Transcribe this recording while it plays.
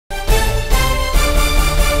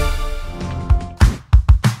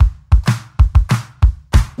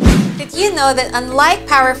you know that unlike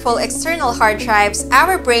powerful external hard drives,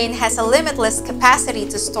 our brain has a limitless capacity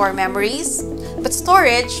to store memories? But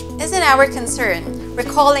storage isn't our concern.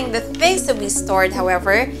 Recalling the things that we stored,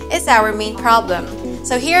 however, is our main problem.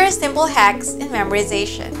 So here are simple hacks in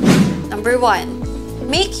memorization. Number 1.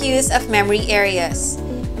 Make use of memory areas.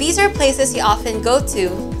 These are places you often go to,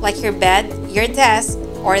 like your bed, your desk,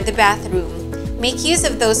 or the bathroom. Make use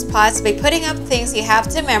of those spots by putting up things you have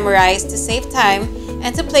to memorize to save time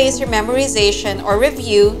and to place your memorization or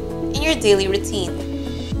review in your daily routine.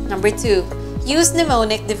 Number 2. Use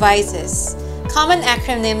mnemonic devices. Common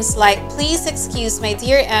acronyms like "Please excuse my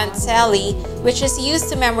dear Aunt Sally," which is used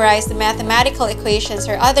to memorize the mathematical equations,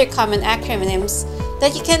 or other common acronyms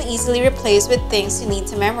that you can easily replace with things you need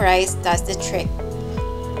to memorize, does the trick.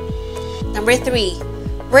 Number 3.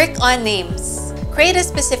 Work on names. Create a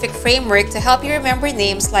specific framework to help you remember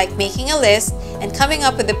names, like making a list and coming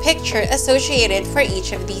up with a picture associated for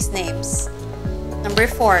each of these names. Number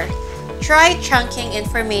 4. Try chunking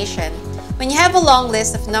information. When you have a long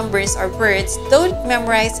list of numbers or words, don't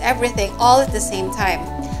memorize everything all at the same time.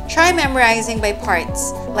 Try memorizing by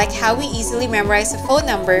parts, like how we easily memorize a phone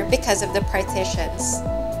number because of the partitions.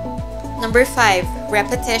 Number 5.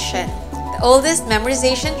 Repetition. The oldest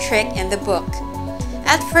memorization trick in the book.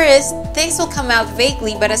 At first, things will come out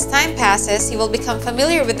vaguely, but as time passes, you will become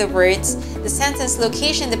familiar with the words, the sentence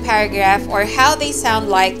location, the paragraph, or how they sound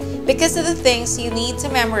like, because of the things you need to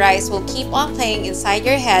memorize will keep on playing inside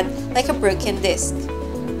your head like a broken disc.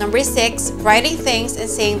 Number 6. Writing things and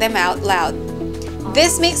saying them out loud.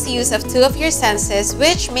 This makes use of two of your senses,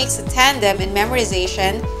 which makes a tandem in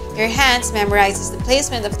memorization. Your hands memorizes the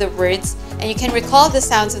placement of the words, and you can recall the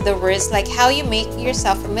sounds of the words, like how you make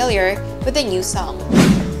yourself familiar with a new song.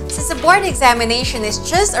 Since the board examination is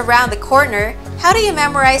just around the corner, how do you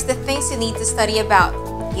memorize the things you need to study about?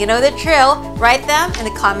 You know the drill, write them in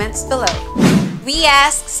the comments below. We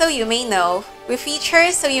ask so you may know. We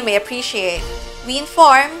feature so you may appreciate. We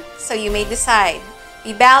inform so you may decide.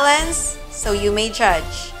 We balance so you may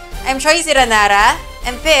judge. I'm Troy Ziranara,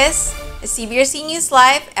 and this is CBRC News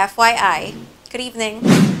Live FYI. Good evening.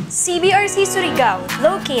 CBRC Surigao,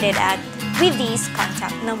 located at with these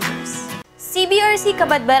contact numbers. CBRC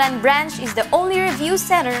Kabadbaran branch is the only review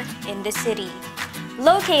center in the city,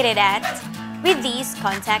 located at with these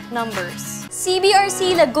contact numbers.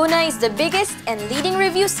 CBRC Laguna is the biggest and leading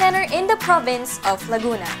review center in the province of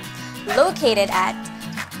Laguna, located at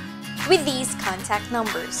with these contact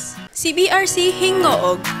numbers. CBRC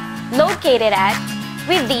Hingoog, located at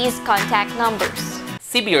with these contact numbers.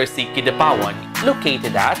 CBRC Kidapawan,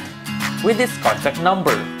 located at with this contact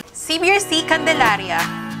number. CBRC Candelaria,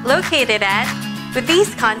 located at with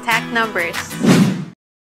these contact numbers.